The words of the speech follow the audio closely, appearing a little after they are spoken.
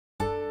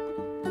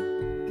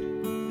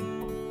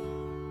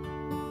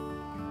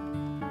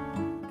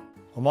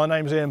Well, my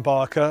name's Ian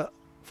Barker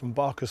from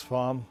Barker's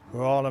Farm.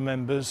 We're Arla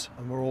members,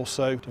 and we're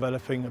also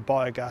developing a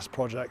biogas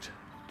project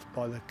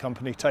by the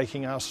company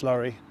taking our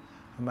slurry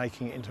and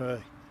making it into a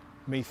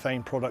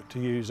methane product to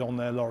use on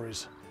their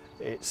lorries.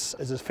 It's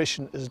as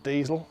efficient as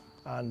diesel,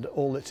 and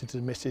all that is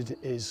emitted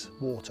is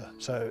water,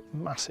 so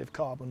massive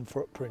carbon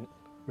footprint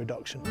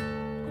reduction.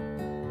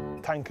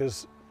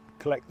 Tankers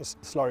collect the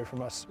slurry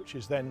from us, which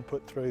is then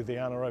put through the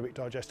anaerobic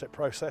digestate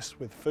process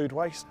with food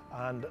waste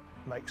and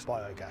makes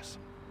biogas.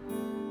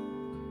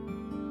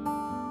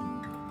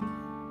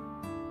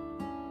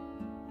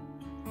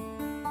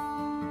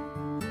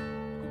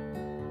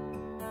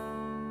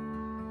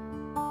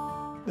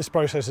 This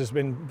process has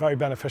been very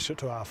beneficial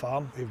to our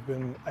farm. We've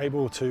been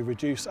able to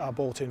reduce our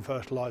bought-in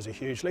fertiliser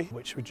hugely,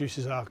 which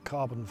reduces our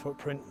carbon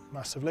footprint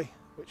massively,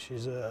 which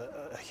is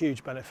a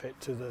huge benefit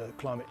to the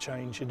climate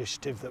change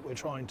initiative that we're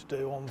trying to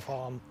do on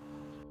farm.